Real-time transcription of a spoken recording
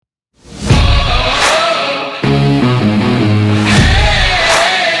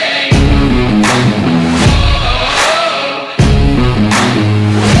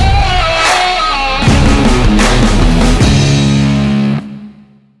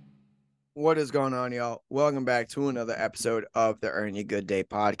What is going on, y'all? Welcome back to another episode of the Earn You Good Day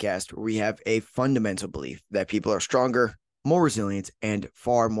podcast, where we have a fundamental belief that people are stronger, more resilient, and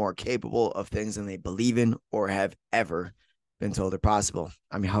far more capable of things than they believe in or have ever been told are possible.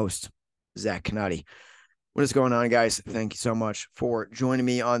 I'm your host, Zach Canati. What is going on, guys? Thank you so much for joining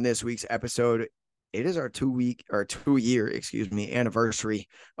me on this week's episode. It is our 2-year anniversary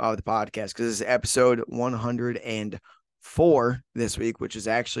of the podcast, because this is episode 104 this week, which is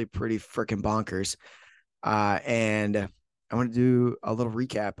actually pretty freaking bonkers. And I want to do a little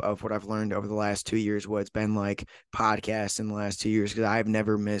recap of what I've learned over the last 2 years, what it's been like podcasts in the last 2 years, because I've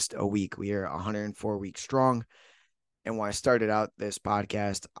never missed a week. We are 104 weeks strong. And when I started out this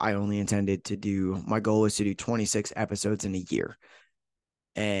podcast, I only intended to my goal was to do 26 episodes in a year.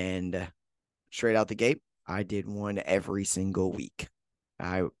 And straight out the gate, I did one every single week.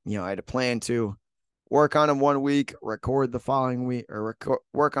 I had a plan to work on them 1 week, record the following week, or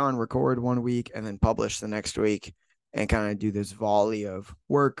record 1 week, and then publish the next week, and kind of do this volley of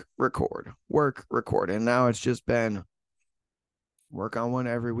work, record. And now it's just been work on one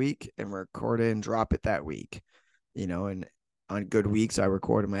every week and record it and drop it that week. And on good weeks, I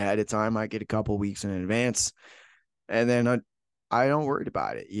record them ahead of time. I get a couple weeks in advance, and then I don't worry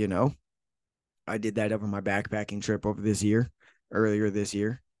about it. I did that over my backpacking trip earlier this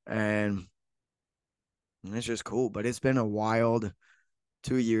year, and it's just cool. But it's been a wild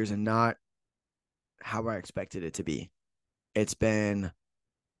 2 years and not how I expected it to be. It's been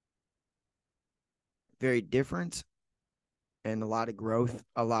very different and a lot of growth,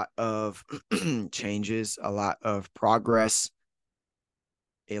 a lot of changes, a lot of progress,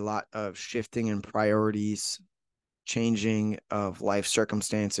 a lot of shifting in priorities, changing of life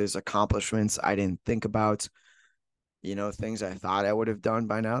circumstances, accomplishments I didn't think about, things I thought I would have done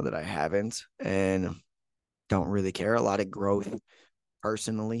by now that I haven't and don't really care. A lot of growth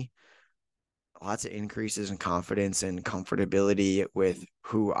personally, lots of increases in confidence and comfortability with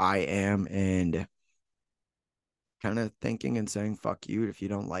who I am, and kind of thinking and saying fuck you if you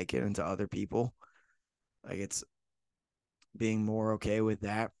don't like it, and to other people. Like, it's being more okay with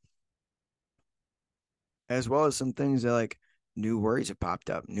that, as well as some things that, like, new worries have popped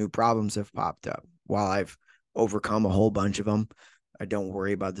up, new problems have popped up. While I've overcome a whole bunch of them, I don't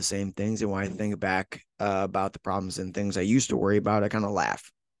worry about the same things. And when I think back about the problems and things I used to worry about, I kind of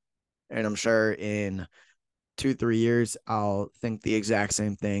laugh. And I'm sure in 2-3 years, I'll think the exact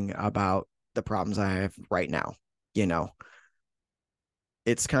same thing about the problems I have right now.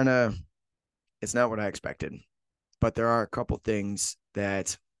 It's not what I expected, but there are a couple things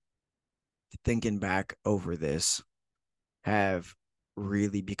that, thinking back over this, have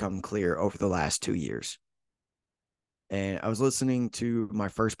really become clear over the last 2 years. And I was listening to my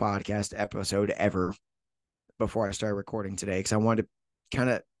first podcast episode ever before I started recording today, because I wanted to kind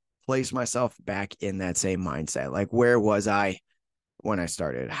of place myself back in that same mindset. Like, where was I when I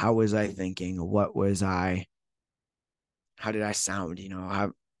started? How was I thinking? How did I sound?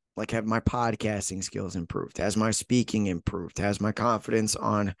 Have my podcasting skills improved? Has my speaking improved? Has my confidence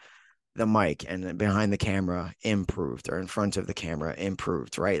on the mic and behind the camera improved, or in front of the camera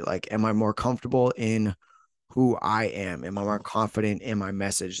improved, right? Like, am I more comfortable in who I am? Am I more confident in my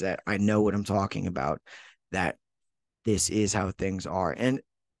message, that I know what I'm talking about, that this is how things are? And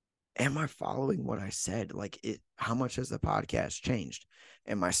am I following what I said? How much has the podcast changed?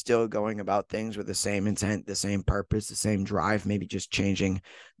 Am I still going about things with the same intent, the same purpose, the same drive, maybe just changing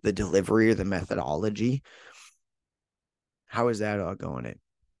the delivery or the methodology? How is that all going?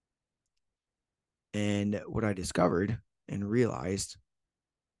 And what I discovered and realized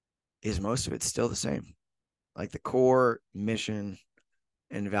is most of it's still the same. Like, the core mission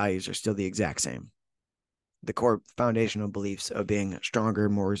and values are still the exact same. The core foundational beliefs of being stronger,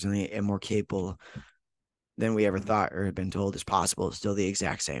 more resilient, and more capable than we ever thought or had been told is possible is still the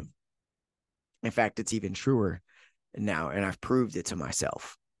exact same. In fact, it's even truer now, and I've proved it to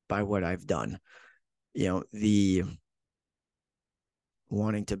myself by what I've done. The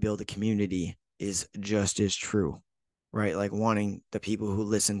wanting to build a community is just as true, right? Like, wanting the people who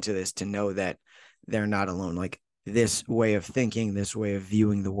listen to this to know that they're not alone. Like, this way of thinking, this way of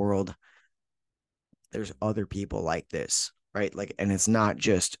viewing the world, there's other people like this, right? Like, and it's not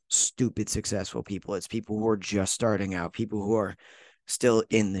just stupid successful people. It's people who are just starting out, people who are still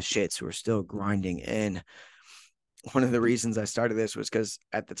in the shits, who are still grinding. And one of the reasons I started this was because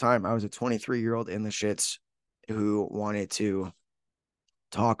at the time I was a 23-year-old in the shits who wanted to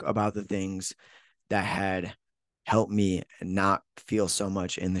talk about the things that had helped me not feel so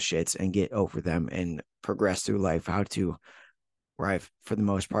much in the shits and get over them and progress through life. Where I've, for the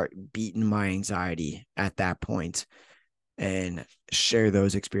most part, beaten my anxiety at that point and share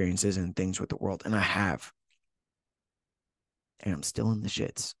those experiences and things with the world. And I have. And I'm still in the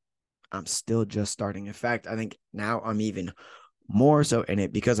shits. I'm still just starting. In fact, I think now I'm even more so in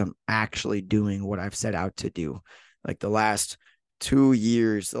it because I'm actually doing what I've set out to do. Like the last 2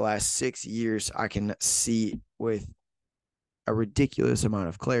 years, the last 6 years, I can see with a ridiculous amount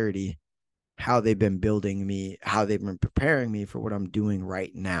of clarity how they've been building me, how they've been preparing me for what I'm doing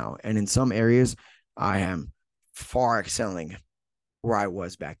right now. And in some areas, I am far excelling where I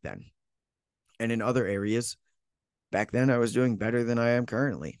was back then. And in other areas, back then, I was doing better than I am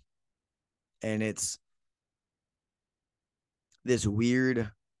currently. And it's this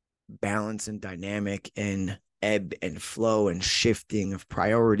weird balance and dynamic and ebb and flow and shifting of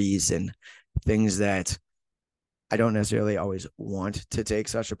priorities and things that I don't necessarily always want to take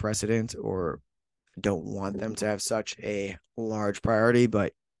such a precedent or don't want them to have such a large priority,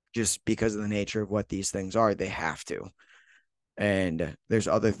 but just because of the nature of what these things are, they have to. And there's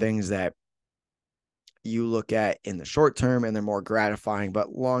other things that you look at in the short term and they're more gratifying,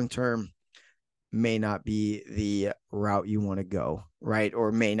 but long term may not be the route you want to go, right?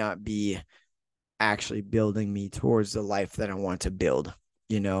 Or may not be actually building me towards the life that I want to build.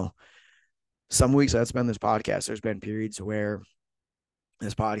 You know, some weeks I've spent this podcast, there's been periods where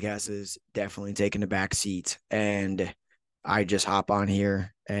this podcast is definitely taking a back seat and I just hop on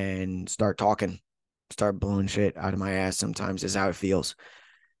here and start talking, start blowing shit out of my ass sometimes is how it feels.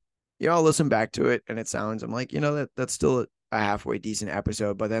 You know, I'll listen back to it and it sounds, I'm like, that's still a halfway decent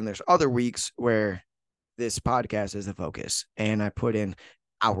episode. But then there's other weeks where this podcast is the focus and I put in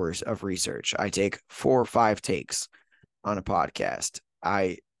hours of research. I take 4 or 5 takes on a podcast.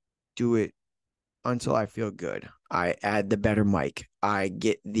 I do it until I feel good. I add the better mic. I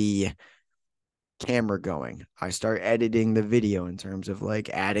get the camera going. I start editing the video in terms of like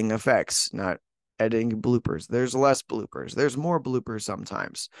adding effects, not editing bloopers. There's less bloopers. There's more bloopers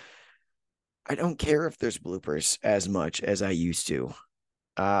sometimes. I don't care if there's bloopers as much as I used to.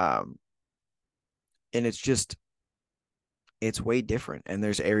 Um, and it's way different. And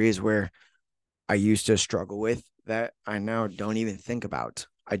there's areas where I used to struggle with that I now don't even think about.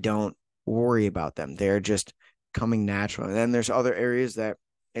 I don't worry about them. They're just coming natural. And then there's other areas that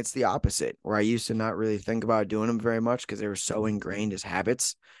it's the opposite, where I used to not really think about doing them very much because they were so ingrained as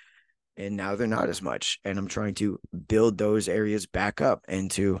habits. And now they're not as much. And I'm trying to build those areas back up and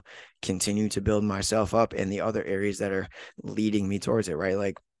to continue to build myself up in the other areas that are leading me towards it, right?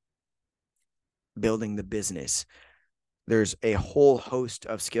 Like building the business. There's a whole host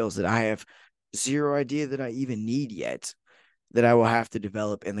of skills that I have zero idea that I even need yet that I will have to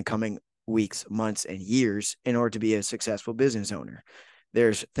develop in the coming weeks, months, and years in order to be a successful business owner.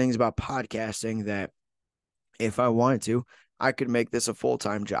 There's things about podcasting that if I wanted to, I could make this a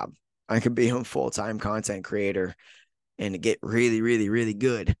full-time job. I could be a full-time content creator and get really, really, really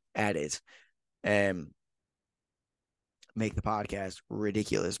good at it and make the podcast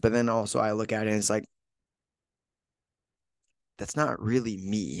ridiculous. But then also I look at it and it's like, that's not really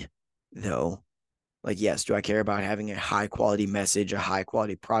me, though. Like, yes, do I care about having a high quality message, a high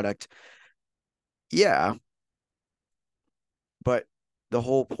quality product? Yeah. But the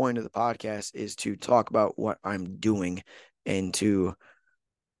whole point of the podcast is to talk about what I'm doing and to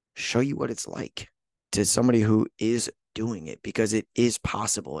show you what it's like to somebody who is doing it because it is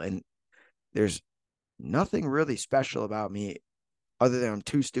possible. And there's nothing really special about me other than I'm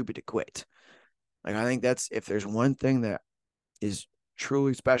too stupid to quit. Like, I think that's if there's one thing that is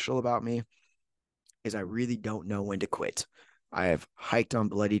truly special about me is I really don't know when to quit. I have hiked on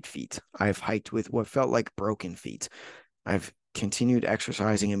bloodied feet. I've hiked with what felt like broken feet. I've continued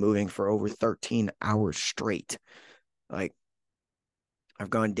exercising and moving for over 13 hours straight. Like, I've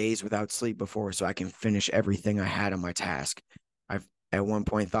gone days without sleep before so I can finish everything I had on my task. I've at one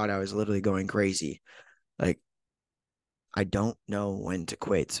point thought I was literally going crazy. Like, I don't know when to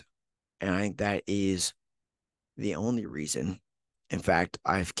quit. And I think that is the only reason. In fact,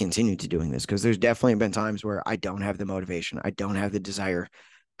 I've continued to doing this because there's definitely been times where I don't have the motivation. I don't have the desire.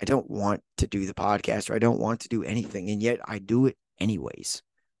 I don't want to do the podcast or I don't want to do anything. And yet I do it anyways.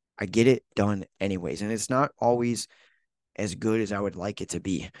 I get it done anyways. And it's not always as good as I would like it to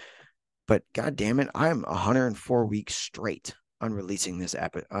be. But God damn it, I'm 104 weeks straight on releasing this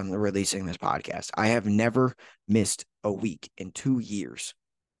podcast. I have never missed a week in 2 years.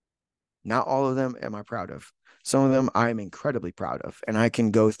 Not all of them am I proud of. Some of them I'm incredibly proud of, and I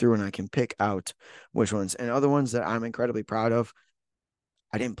can go through and I can pick out which ones. And other ones that I'm incredibly proud of,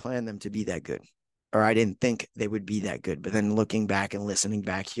 I didn't plan them to be that good, or I didn't think they would be that good. But then looking back and listening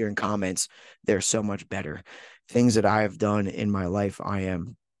back, hearing comments, they're so much better. Things that I have done in my life, I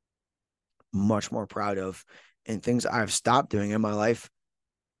am much more proud of. and things I've stopped doing in my life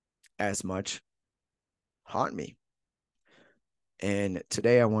as much haunt me. And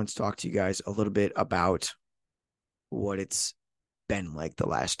today I want to talk to you guys a little bit about what it's been like the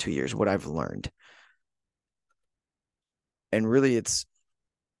last 2 years, what I've learned. And really, it's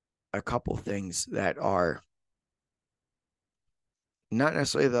a couple things that are not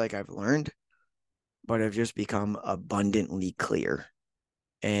necessarily like I've learned, but have just become abundantly clear.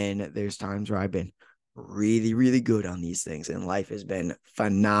 And there's times where I've been really, really good on these things, and life has been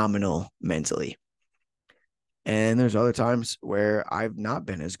phenomenal mentally. And there's other times where I've not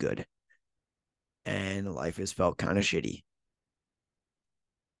been as good, and life has felt kind of shitty.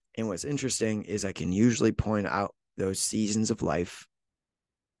 And what's interesting is I can usually point out those seasons of life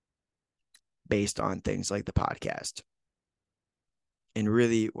based on things like the podcast. And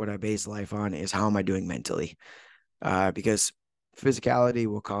really, what I base life on is how am I doing mentally? Because physicality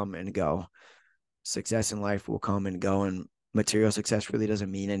will come and go. Success in life will come and go, and material success really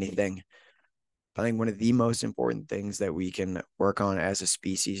doesn't mean anything. I think one of the most important things that we can work on as a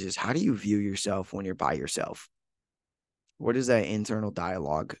species is how do you view yourself when you're by yourself? What is that internal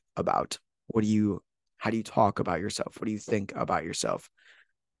dialogue about? How do you talk about yourself? What do you think about yourself?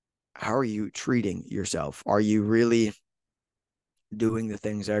 How are you treating yourself? Are you really doing the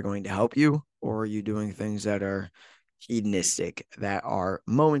things that are going to help you, or are you doing things that are hedonistic, that are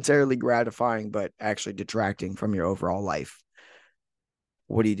momentarily gratifying, but actually detracting from your overall life?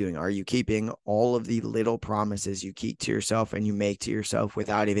 What are you doing? Are you keeping all of the little promises you keep to yourself and you make to yourself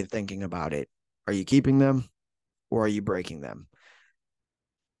without even thinking about it? Are you keeping them, or are you breaking them?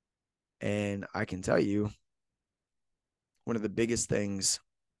 And I can tell you, one of the biggest things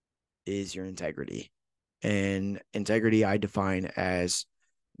is your integrity. And integrity, I define as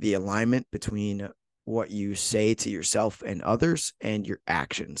the alignment between what you say to yourself and others and your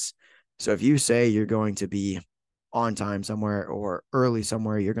actions. So if you say you're going to be on time somewhere or early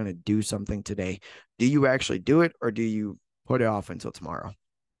somewhere, you're going to do something today, do you actually do it, or do you put it off until tomorrow?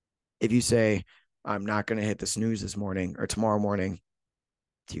 If you say, I'm not going to hit the snooze this morning or tomorrow morning,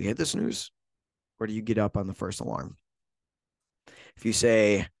 do you hit the snooze, or do you get up on the first alarm? If you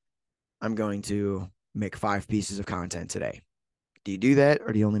say, I'm going to make 5 pieces of content today, do you do that,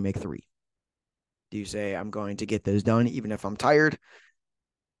 or do you only make 3? Do you say, I'm going to get those done even if I'm tired?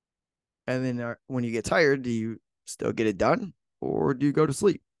 And then when you get tired, do you still get it done, or do you go to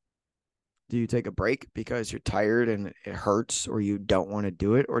sleep? Do you take a break because you're tired and it hurts, or you don't want to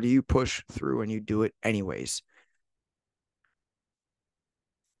do it, or do you push through and you do it anyways?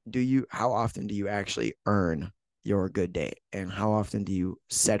 How often do you actually earn your good day, and how often do you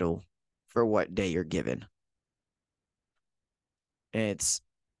settle for what day you're given? And it's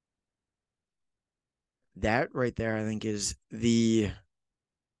that right there, I think, is the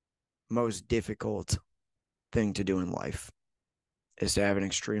most difficult thing to do in life, is to have an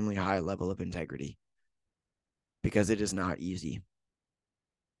extremely high level of integrity, because it is not easy.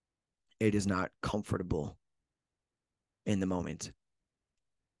 It is not comfortable in the moment.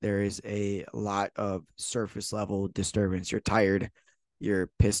 There is a lot of surface level disturbance. You're tired,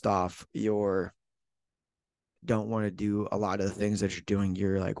 you're pissed off, you're don't want to do a lot of the things that you're doing.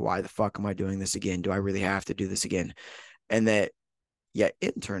 You're like, why the fuck am I doing this again? Do I really have to do this again? And that, yet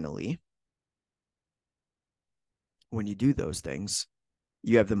internally, when you do those things,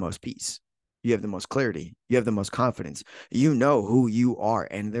 you have the most peace. You have the most clarity. You have the most confidence. You know who you are,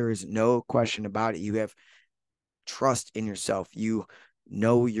 and there is no question about it. You have trust in yourself. You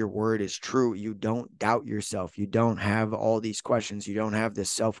know your word is true. You don't doubt yourself. You don't have all these questions. You don't have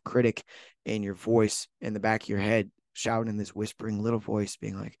this self-critic in your voice in the back of your head shouting, this whispering little voice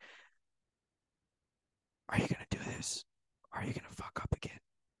being like, are you going to do this? Are you going to fuck up again?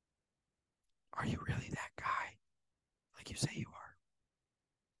 Are you really that guy like you say you are?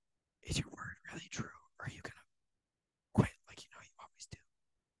 Is your word really true? Or are you going to quit like you know you always do?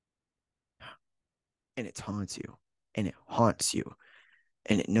 And it haunts you, and it haunts you,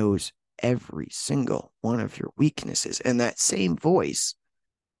 and it knows every single one of your weaknesses. And that same voice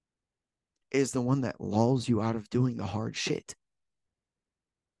is the one that lulls you out of doing the hard shit.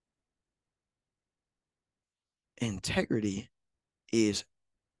 Integrity is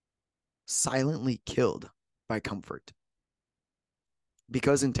silently killed by comfort,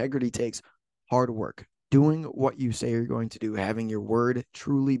 because integrity takes hard work. Doing what you say you're going to do, having your word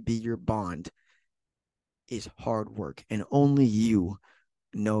truly be your bond, is hard work, and only you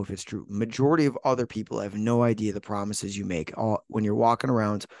know if it's true. Majority of other people have no idea the promises you make. When you're walking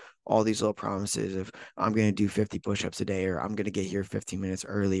around all these little promises of I'm going to do 50 push-ups a day, or I'm going to get here 15 minutes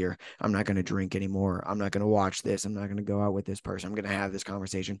earlier. I'm not going to drink anymore. I'm not going to watch this. I'm not going to go out with this person. I'm going to have this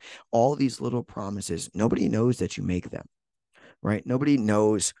conversation. All these little promises, nobody knows that you make them, right? Nobody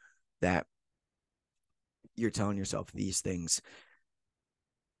knows that you're telling yourself these things,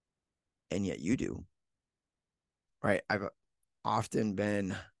 and yet you do, right? I've often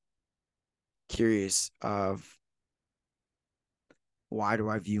been curious of why do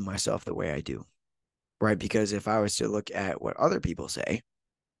I view myself the way I do, right? Because if I was to look at what other people say,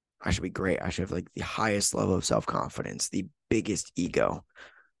 I should be great. I should have like the highest level of self-confidence, the biggest ego,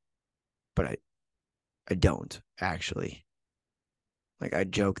 but I don't actually. Like, I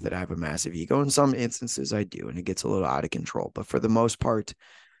joke that I have a massive ego. In some instances I do, and it gets a little out of control, but for the most part,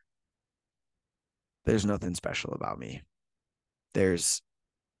 there's nothing special about me. There's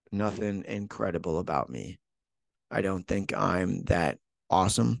nothing incredible about me. I don't think I'm that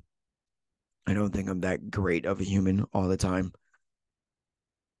awesome. I don't think I'm that great of a human all the time.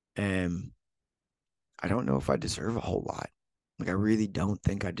 And I don't know if I deserve a whole lot. Like, I really don't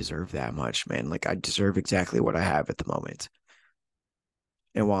think I deserve that much, man. Like, I deserve exactly what I have at the moment.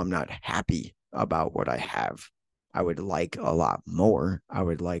 And while I'm not happy about what I have, I would like a lot more. I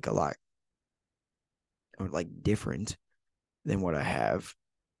would like different than what I have.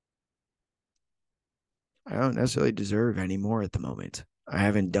 I don't necessarily deserve any more at the moment. I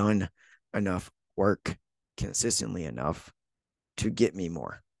haven't done enough work consistently enough to get me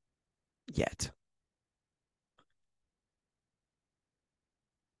more yet.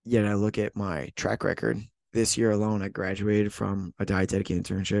 Yet I look at my track record. This year alone, I graduated from a dietetic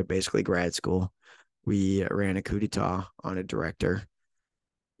internship, basically grad school. We ran a coup d'etat on a director.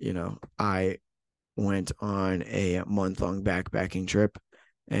 I went on a month-long backpacking trip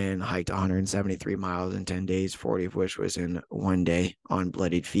and hiked 173 miles in 10 days, 40 of which was in one day on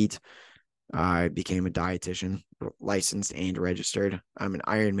bloodied feet. I became a dietitian, licensed and registered. I'm an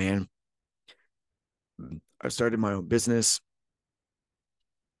Ironman. I started my own business,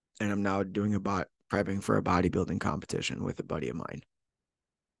 and I'm now doing about prepping for a bodybuilding competition with a buddy of mine.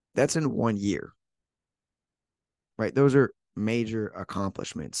 That's in 1 year, right? Those are major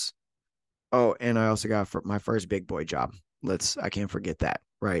accomplishments. Oh, and I also got my first big boy job. I can't forget that,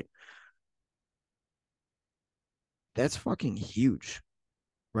 right? That's fucking huge,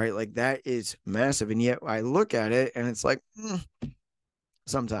 right? Like, that is massive. And yet I look at it and it's like,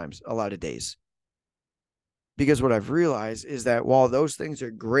 sometimes a lot of days. Because what I've realized is that while those things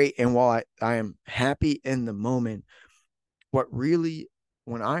are great and while I am happy in the moment,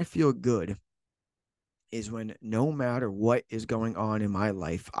 when I feel good is when no matter what is going on in my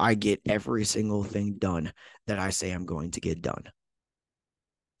life, I get every single thing done that I say I'm going to get done.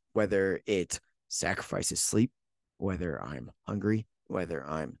 Whether it sacrifices sleep, whether I'm hungry, whether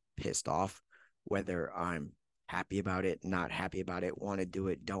I'm pissed off, whether I'm happy about it, not happy about it, want to do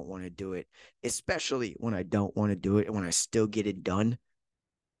it, don't want to do it, especially when I don't want to do it and when I still get it done.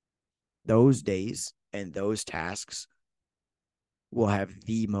 Those days and those tasks will have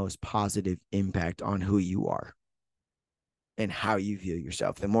the most positive impact on who you are and how you view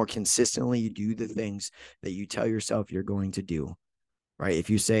yourself. The more consistently you do the things that you tell yourself you're going to do, right? If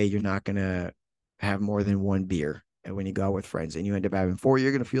you say you're not going to have more than one beer, and when you go out with friends and you end up having four,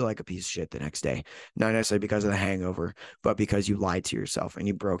 you're going to feel like a piece of shit the next day. Not necessarily because of the hangover, but because you lied to yourself and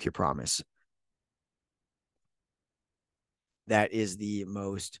you broke your promise. That is the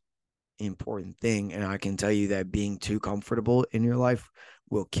most important thing. And I can tell you that being too comfortable in your life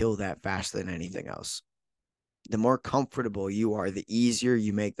will kill that faster than anything else. The more comfortable you are, the easier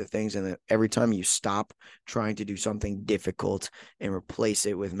you make the things. And every time you stop trying to do something difficult and replace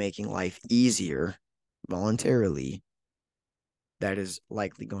it with making life easier voluntarily, that is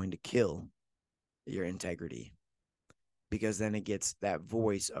likely going to kill your integrity. Because then it gets that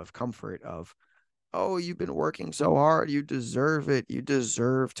voice of comfort of, oh, you've been working so hard. You deserve it. You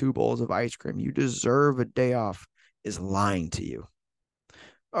deserve 2 bowls of ice cream. You deserve a day off, is lying to you.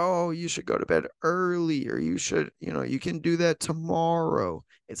 Oh, you should go to bed early, or you should, you can do that tomorrow.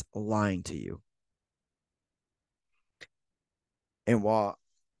 It's lying to you. And while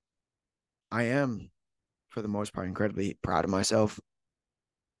I am, for the most part, incredibly proud of myself,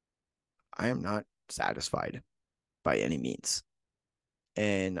 I am not satisfied by any means.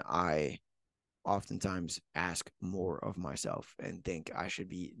 And I oftentimes ask more of myself and think I should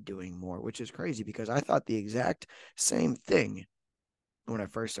be doing more, which is crazy because I thought the exact same thing when I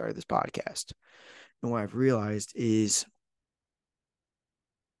first started this podcast. And what I've realized is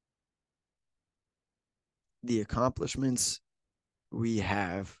the accomplishments we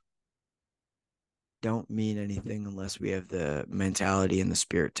have don't mean anything unless we have the mentality and the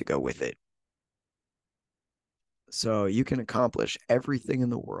spirit to go with it. So you can accomplish everything in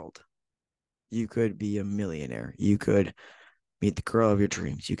the world. You could be a millionaire. You could meet the girl of your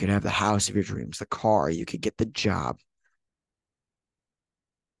dreams. You could have the house of your dreams, the car. You could get the job.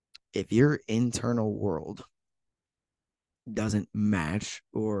 If your internal world doesn't match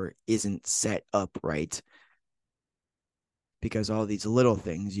or isn't set up right, because all these little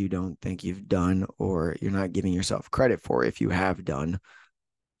things you don't think you've done or you're not giving yourself credit for, if you have done,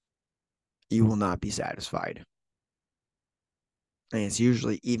 you will not be satisfied. And it's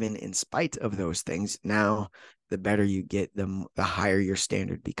usually even in spite of those things. Now, the better you get, the higher your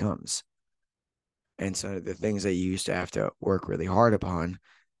standard becomes. And so the things that you used to have to work really hard upon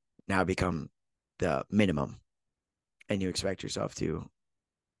now become the minimum. And you expect yourself to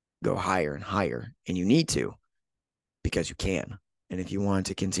go higher and higher. And you need to, because you can. And if you want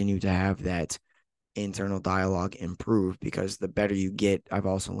to continue to have that internal dialogue improve, because the better you get, I've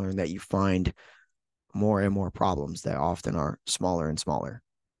also learned that you find more and more problems that often are smaller and smaller.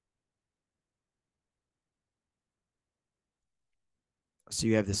 So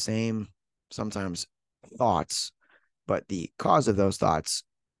you have the same sometimes thoughts, but the cause of those thoughts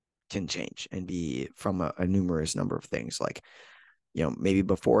can change and be from a numerous number of things. Like, maybe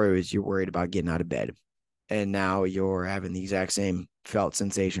before it was you're worried about getting out of bed, and now you're having the exact same felt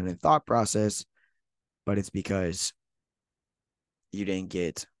sensation and thought process, but it's because you didn't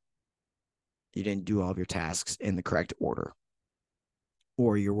do all of your tasks in the correct order,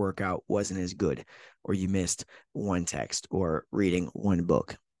 or your workout wasn't as good, or you missed one text or reading one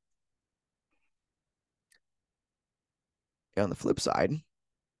book. On the flip side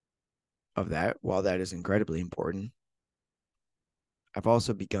of that, while that is incredibly important, I've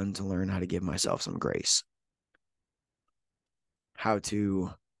also begun to learn how to give myself some grace, how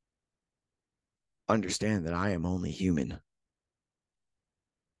to understand that I am only human.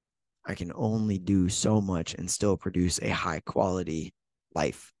 I can only do so much and still produce a high quality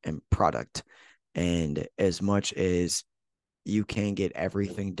life and product. And as much as you can get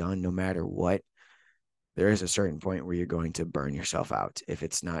everything done no matter what, there is a certain point where you're going to burn yourself out if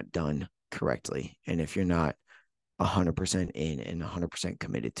it's not done correctly. And if you're not 100% in and 100%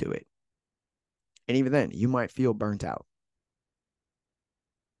 committed to it. And even then, you might feel burnt out.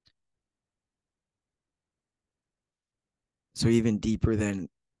 So even deeper than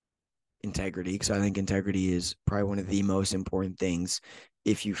integrity, because I think integrity is probably one of the most important things.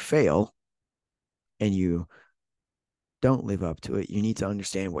 If you fail and you don't live up to it, you need to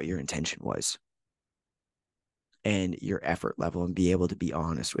understand what your intention was and your effort level and be able to be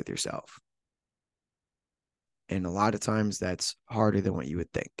honest with yourself. And a lot of times that's harder than what you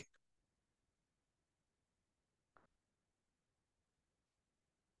would think.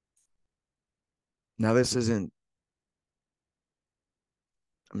 Now, this isn't,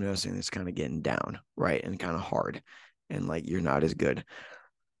 I'm noticing this kind of getting down, right? And kind of hard and like you're not as good.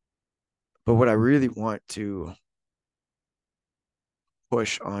 But what I really want to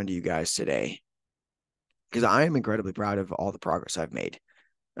push onto you guys today, because I am incredibly proud of all the progress I've made.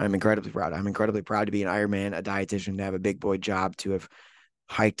 I'm incredibly proud. I'm incredibly proud to be an Ironman, a dietitian, to have a big boy job, to have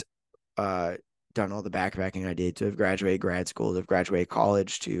hiked, uh, done all the backpacking I did, to have graduated grad school, to have graduated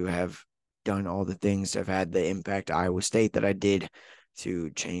college, to have done all the things, to have had the impact Iowa State that I did, to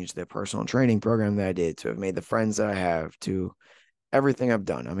change the personal training program that I did, to have made the friends that I have, to everything I've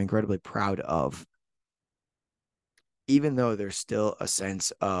done. I'm incredibly proud of, even though there's still a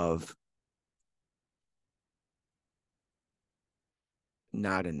sense of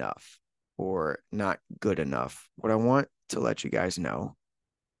not enough or not good enough. What I want to let you guys know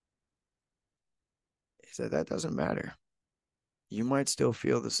is that that doesn't matter. You might still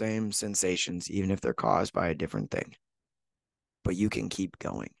feel the same sensations, even if they're caused by a different thing, but you can keep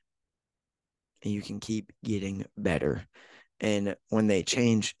going and you can keep getting better. And when they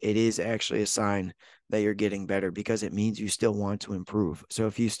change, it is actually a sign that you're getting better because it means you still want to improve. So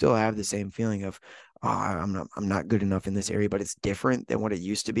if you still have the same feeling of, oh, I'm not good enough in this area, but it's different than what it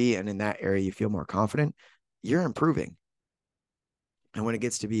used to be, and in that area you feel more confident, you're improving. And when it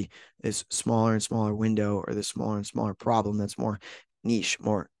gets to be this smaller and smaller window or this smaller and smaller problem that's more niche,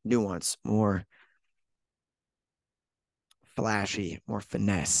 more nuance, more flashy, more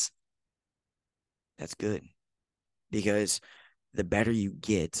finesse, that's good. Because the better you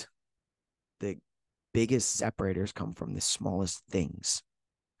get, the biggest separators come from the smallest things.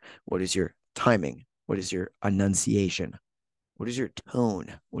 What is your timing? What is your enunciation? What is your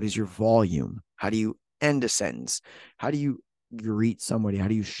tone? What is your volume? How do you end a sentence? How do you greet somebody? How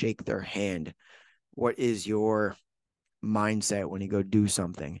do you shake their hand? What is your mindset when you go do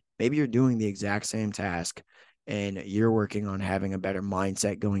something? Maybe you're doing the exact same task and you're working on having a better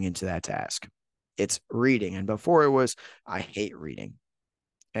mindset going into that task. It's reading. And before it was, I hate reading.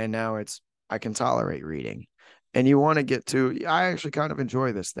 And now it's, I can tolerate reading. And you want to get to, I actually kind of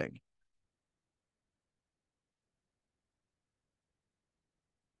enjoy this thing.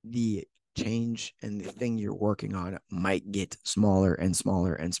 The change and the thing you're working on might get smaller and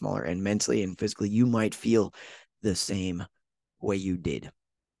smaller and smaller. And mentally and physically, you might feel the same way you did.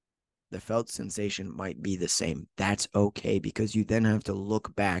 The felt sensation might be the same. That's okay, because you then have to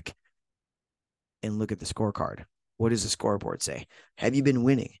look back and look at the scorecard. What does the scoreboard say? Have you been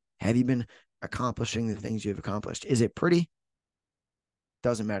winning? Have you been accomplishing the things you've accomplished? Is it pretty?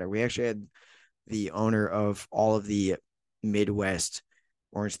 Doesn't matter. We actually had the owner of all of the Midwest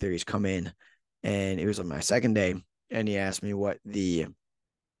Orange Theories come in, and it was on my second day, and he asked me what the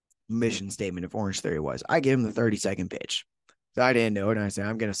mission statement of Orange Theory was. I gave him the 30-second pitch. So I didn't know it, and I said,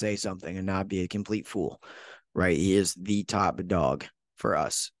 I'm going to say something and not be a complete fool, right? He is the top dog for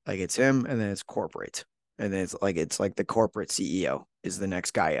us. Like, it's him, and then it's corporate. And then it's like the corporate CEO is the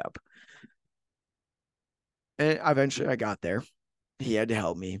next guy up. And eventually I got there. He had to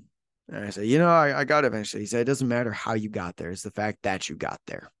help me. And I said, I got eventually. He said, it doesn't matter how you got there. It's the fact that you got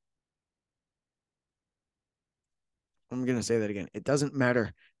there. I'm going to say that again. It doesn't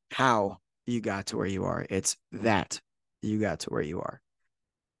matter how you got to where you are. It's that you got to where you are.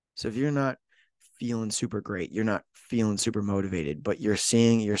 So if you're not feeling super great, you're not feeling super motivated, but you're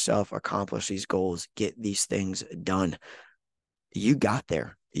seeing yourself accomplish these goals, get these things done, you got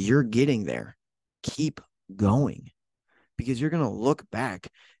there. You're getting there. Keep going, because you're going to look back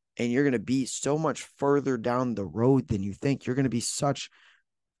and you're going to be so much further down the road than you think. You're going to be such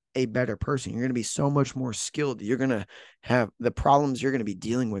a better person. You're going to be so much more skilled. You're going to have the problems you're going to be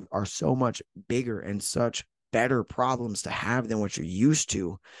dealing with are so much bigger and such better problems to have than what you're used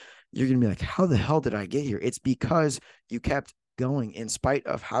to. You're going to be like, how the hell did I get here? It's because you kept going in spite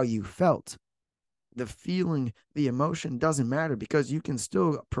of how you felt. The feeling, the emotion doesn't matter, because you can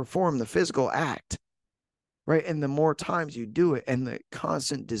still perform the physical act, right? And the more times you do it, and the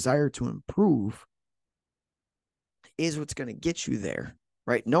constant desire to improve is what's going to get you there,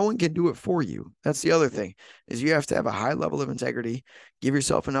 right? No one can do it for you. That's the other thing, is you have to have a high level of integrity, give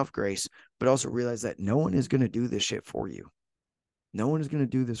yourself enough grace, but also realize that no one is going to do this shit for you. No one is going to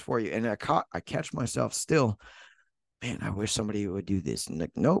do this for you. And I catch myself still, man, I wish somebody would do this. And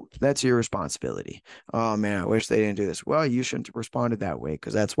like, nope, that's your responsibility. Oh man, I wish they didn't do this. Well, you shouldn't have responded that way,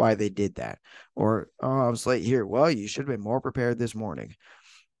 because that's why they did that. Or, oh, I was late here. Well, you should have been more prepared this morning.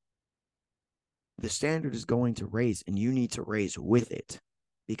 The standard is going to raise, and you need to raise with it,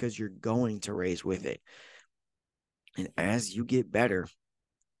 because you're going to raise with it. And as you get better,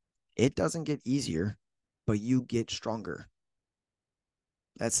 it doesn't get easier, but you get stronger.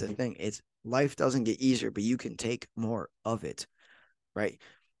 That's the thing. It's life doesn't get easier, but you can take more of it, right?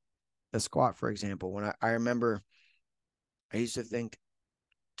 The squat, for example, when I remember, I used to think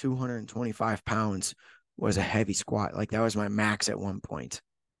 225 pounds was a heavy squat. Like, that was my max at one point.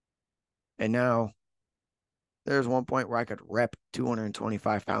 And now there's one point where I could rep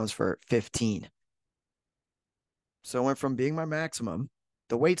 225 pounds for 15. So it went from being my maximum,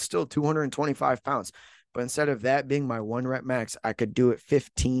 the weight's still 225 pounds, but instead of that being my one rep max, I could do it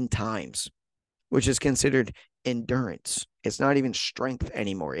 15 times, which is considered endurance. It's not even strength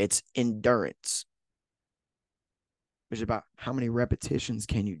anymore. It's endurance, which is about how many repetitions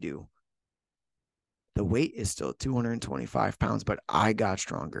can you do. The weight is still 225 pounds, but I got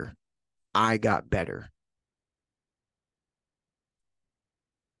stronger. I got better.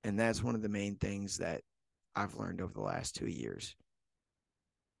 And that's one of the main things that I've learned over the last 2 years.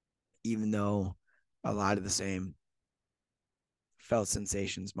 Even though a lot of the same felt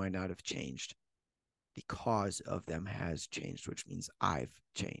sensations might not have changed, the cause of them has changed, which means I've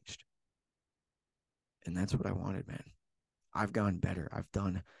changed. And that's what I wanted, man. I've gone better. I've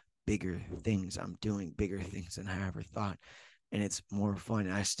done bigger things. I'm doing bigger things than I ever thought. And it's more fun.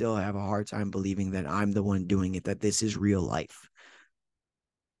 And I still have a hard time believing that I'm the one doing it, that this is real life.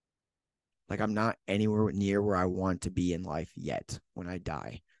 Like, I'm not anywhere near where I want to be in life yet when I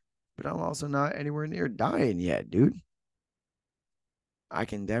die. But I'm also not anywhere near dying yet, dude. I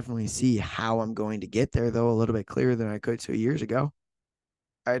can definitely see how I'm going to get there, though, a little bit clearer than I could 2 years ago.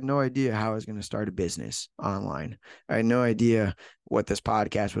 I had no idea how I was going to start a business online. I had no idea what this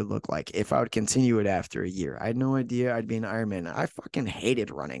podcast would look like, if I would continue it after a year. I had no idea I'd be an Ironman. I fucking hated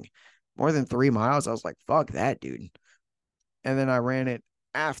running. More than 3 miles, I was like, fuck that, dude. And then I ran it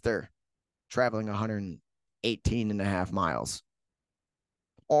after traveling 118 and a half miles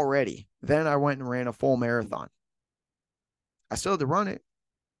already. Then I went and ran a full marathon. I still had to run it,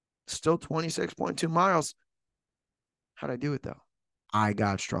 Still 26.2 miles. How'd I do it though? I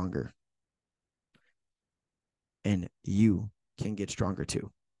got stronger. And you can get stronger too.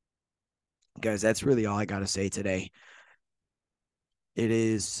 Guys, that's really all I got to say today. It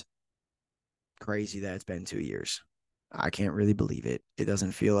is crazy that it's been 2 years. I can't really believe it. It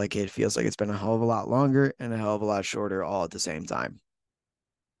doesn't feel like it. It feels like it's been a hell of a lot longer and a hell of a lot shorter all at the same time.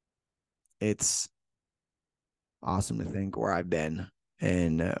 It's awesome to think where I've been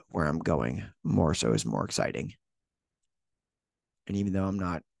and where I'm going. More so is more exciting. And even though I'm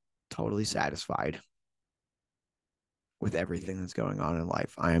not totally satisfied with everything that's going on in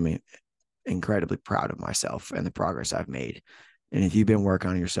life, I am incredibly proud of myself and the progress I've made. And if you've been working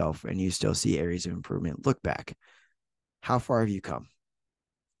on yourself and you still see areas of improvement, look back. How far have you come?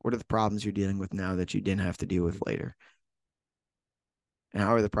 What are the problems you're dealing with now that you didn't have to deal with later? And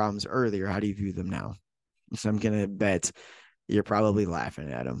how are the problems earlier? How do you view them now? So I'm going to bet you're probably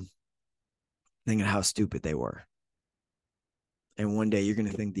laughing at them, thinking how stupid they were. And one day you're going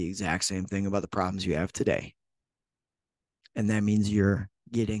to think the exact same thing about the problems you have today. And that means you're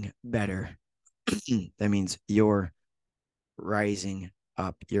getting better. That means you're rising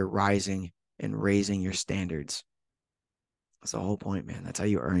up. You're rising and raising your standards. That's the whole point, man. That's how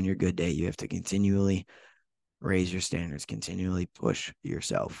you earn your good day. You have to continually raise your standards, continually push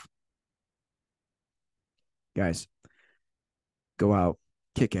yourself. Guys, go out,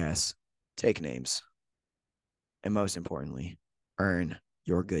 kick ass, take names, and most importantly, earn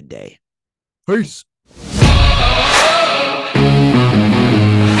your good day. Peace.